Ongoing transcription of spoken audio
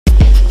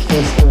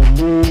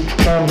deep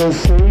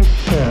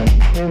conversation,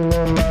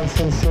 inner mind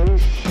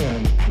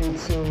sensation.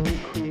 It's a new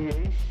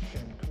creation.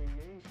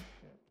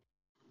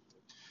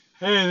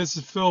 Hey, this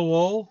is Phil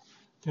Wool,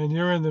 and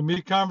you're in the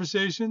Meat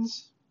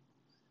Conversations.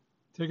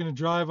 Taking a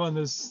drive on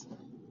this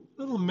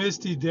little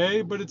misty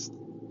day, but it's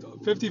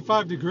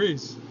 55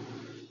 degrees.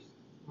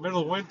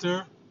 Middle of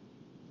winter.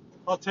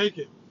 I'll take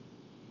it.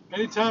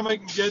 Anytime I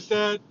can get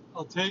that,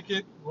 I'll take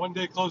it. One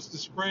day close to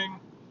spring,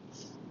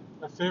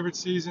 my favorite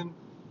season,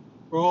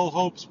 where all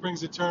hope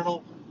springs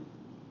eternal.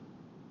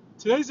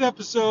 Today's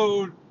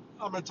episode,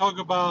 I'm going to talk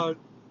about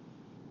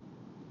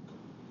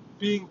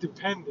being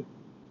dependent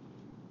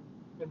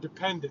and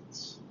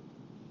dependence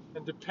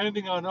and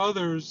depending on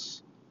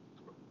others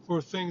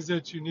for things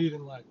that you need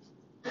in life.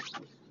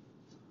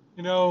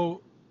 You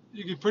know,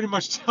 you can pretty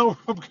much tell where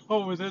I'm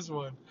going with this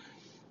one.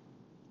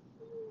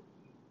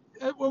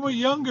 When we're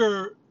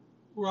younger,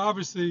 we're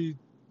obviously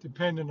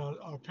dependent on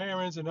our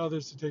parents and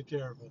others to take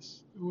care of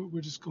us.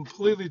 We're just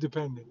completely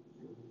dependent.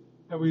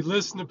 And we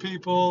listen to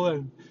people,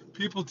 and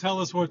people tell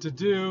us what to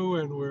do,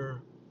 and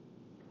we're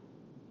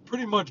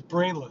pretty much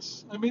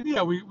brainless. I mean,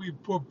 yeah, we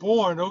were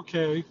born,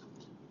 okay.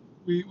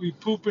 We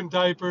poop in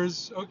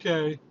diapers,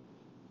 okay.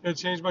 Gotta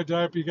change my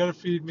diaper, you gotta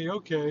feed me,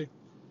 okay.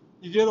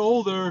 You get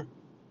older,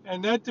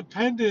 and that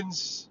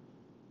dependence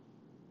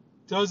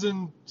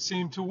doesn't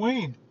seem to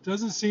wane,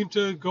 doesn't seem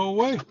to go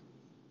away.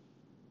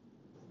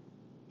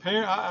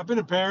 I've been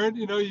a parent,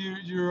 you know,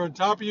 you're on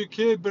top of your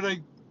kid, but I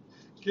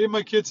gave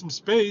my kid some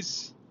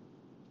space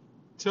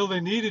till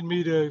they needed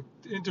me to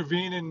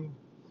intervene and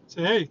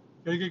say, hey,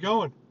 gotta get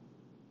going.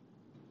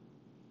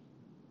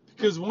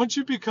 Because once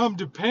you become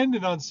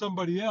dependent on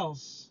somebody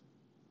else,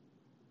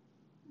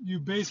 you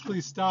basically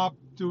stop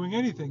doing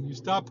anything. You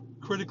stop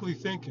critically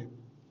thinking.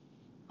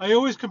 I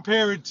always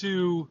compare it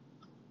to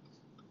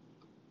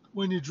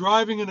when you're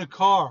driving in a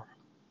car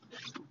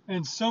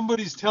and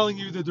somebody's telling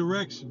you the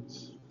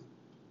directions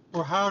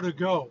or how to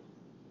go.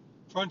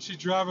 Front seat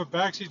driver,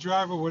 back seat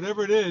driver,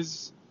 whatever it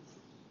is,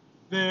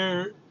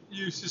 there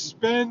you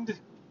suspend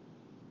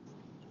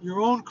your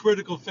own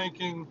critical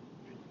thinking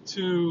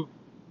to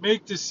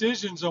make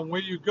decisions on where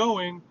you're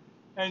going,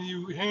 and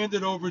you hand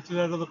it over to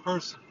that other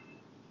person.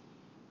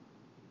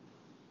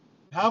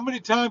 How many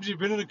times you've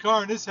been in a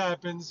car and this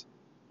happens?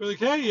 You're like,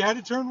 hey, you had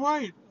to turn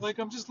right. Like,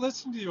 I'm just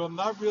listening to you. I'm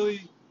not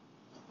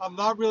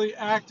really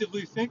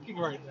actively thinking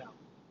right now.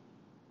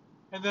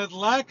 And that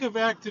lack of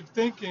active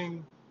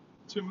thinking,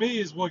 to me,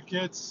 is what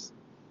gets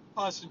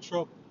us in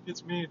trouble,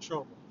 gets me in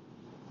trouble.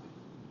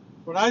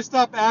 When I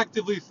stop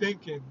actively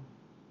thinking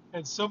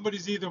and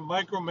somebody's either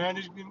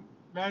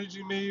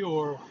managing me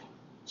or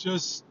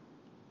just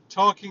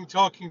talking,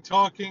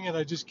 and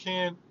I just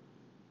can't,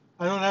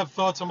 I don't have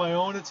thoughts on my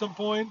own at some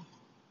point,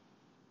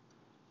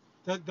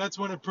 that's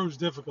when it proves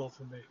difficult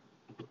for me.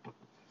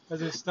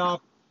 As I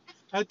stop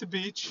at the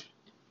beach,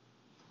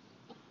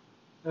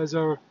 as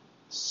our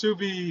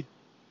Subi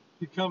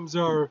becomes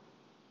our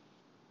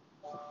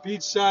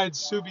beachside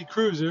Subi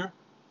cruiser,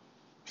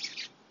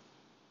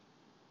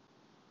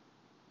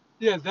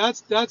 yeah,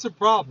 that's a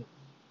problem.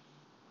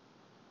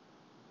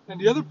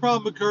 And the other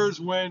problem occurs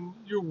when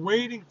you're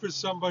waiting for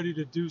somebody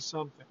to do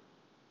something.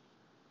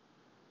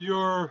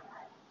 You're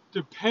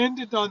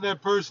dependent on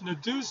that person to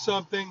do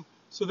something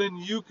so then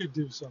you could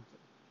do something.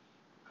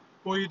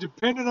 Or you're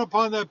dependent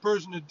upon that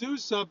person to do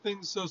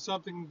something so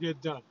something can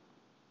get done.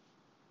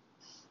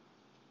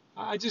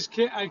 I just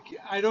can't,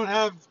 I don't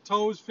have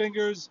toes,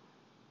 fingers.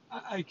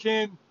 I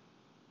can't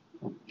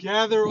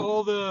gather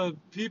all the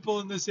people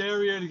in this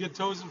area to get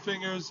toes and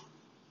fingers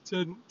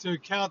to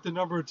count the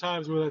number of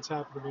times where that's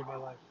happened to me in my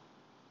life.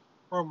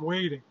 Or I'm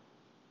waiting.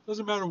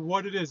 Doesn't matter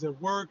what it is, at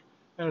work,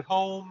 at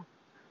home,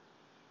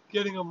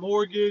 getting a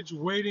mortgage,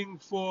 waiting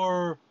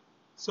for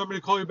somebody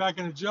to call you back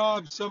on a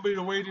job, somebody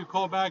to wait to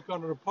call back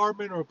on an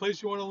apartment or a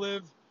place you want to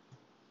live.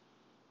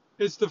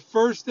 It's the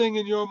first thing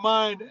in your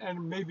mind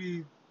and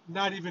maybe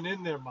not even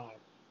in their mind.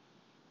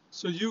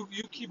 So you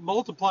keep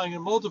multiplying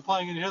and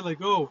multiplying in your head,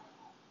 like, oh,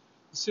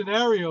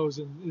 scenarios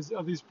and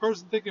of these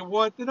person thinking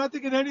what? They're not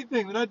thinking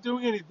anything. They're not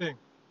doing anything.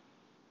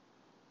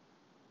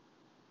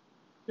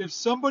 If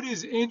somebody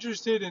is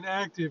interested and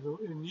active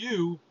in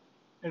you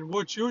and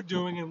what you're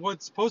doing and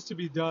what's supposed to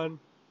be done,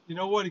 you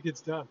know what? It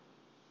gets done.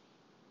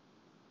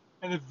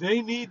 And if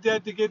they need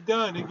that to get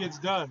done, it gets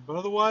done. But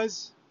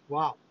otherwise,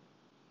 wow.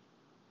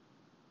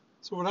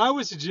 So what I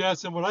would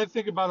suggest and what I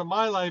think about in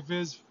my life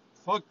is,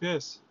 fuck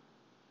this.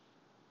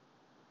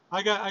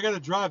 I got to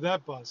drive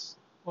that bus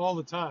all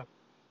the time.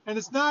 And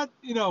it's not,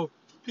 you know,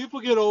 people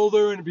get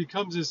older and it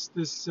becomes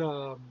this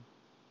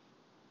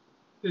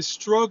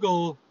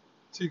struggle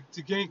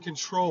to gain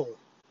control.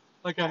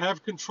 Like I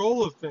have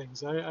control of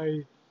things.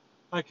 I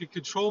can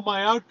control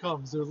my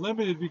outcomes. They're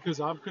limited because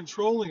I'm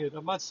controlling it.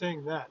 I'm not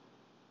saying that.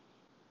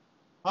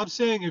 I'm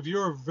saying if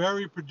you're a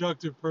very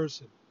productive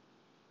person,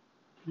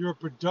 you're a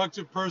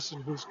productive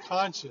person who's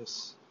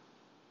conscious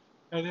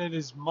and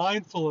is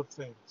mindful of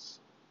things.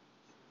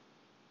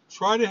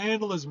 Try to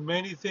handle as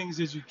many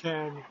things as you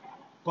can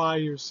by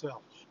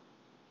yourself.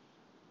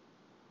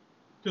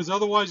 because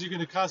otherwise you're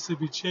going to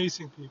constantly be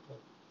chasing people,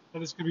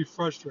 and it's going to be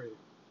frustrating.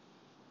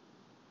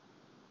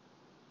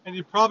 And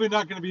you're probably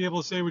not going to be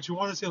able to say what you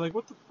want to say, like,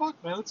 what the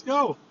fuck, man, let's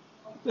go.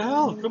 What the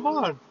hell, come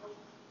on.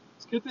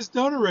 Let's get this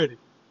done already.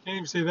 Can't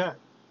even say that.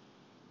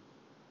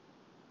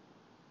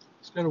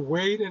 Just got to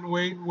wait and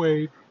wait and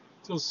wait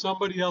until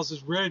somebody else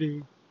is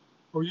ready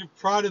or you've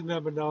prodded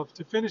them enough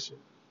to finish it.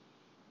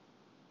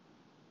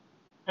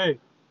 Hey,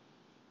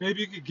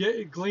 maybe you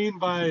could glean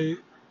by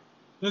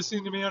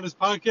listening to me on this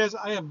podcast.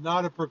 I am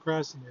not a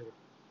procrastinator.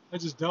 I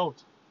just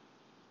don't.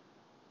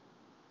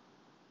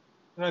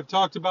 And I've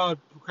talked about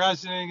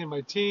procrastinating in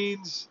my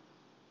teens,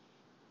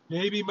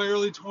 maybe my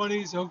early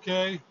 20s.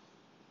 Okay.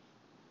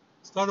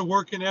 Started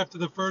working after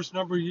the first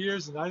number of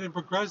years, and I didn't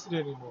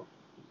procrastinate anymore.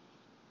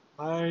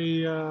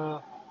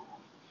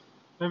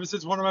 Ever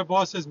since one of my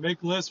bosses says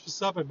make lists for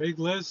stuff, I make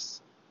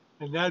lists,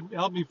 and that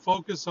helped me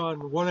focus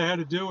on what I had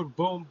to do, and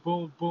boom,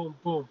 boom, boom,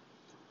 boom.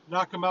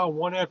 Knock them out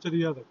one after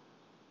the other.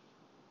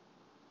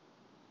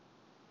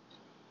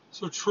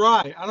 So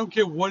try. I don't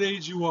care what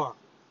age you are.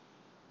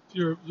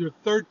 If you're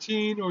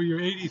 13 or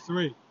you're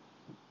 83,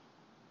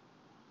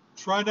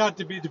 try not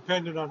to be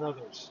dependent on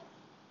others.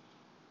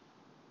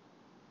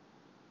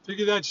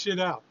 Figure that shit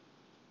out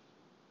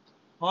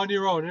on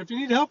your own. And if you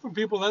need help from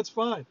people, that's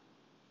fine.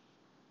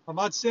 I'm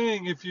not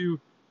saying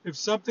if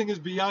something is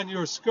beyond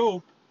your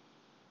scope,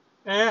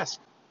 ask.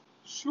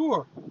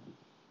 Sure.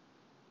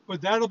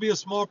 But that'll be a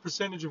small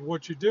percentage of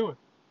what you're doing.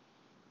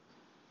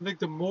 I think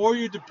the more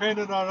you're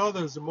dependent on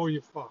others, the more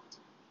you're fucked.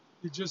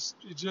 You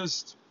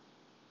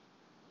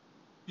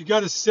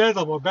got to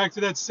settle. Well, back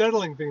to that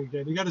settling thing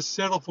again. You got to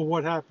settle for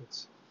what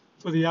happens,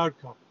 for the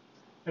outcome.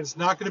 And it's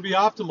not going to be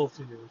optimal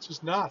for you. It's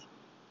just not.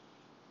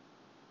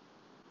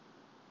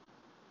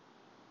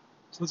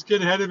 So let's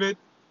get ahead of it.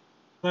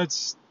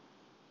 Let's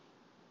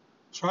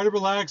try to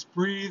relax,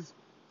 breathe,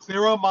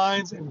 clear our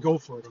minds, and go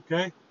for it,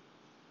 okay?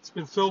 It's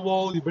been Phil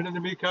Wall. You've been in the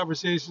Meat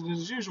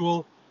Conversations. As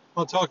usual,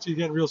 I'll talk to you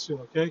again real soon,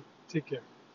 okay? Take care.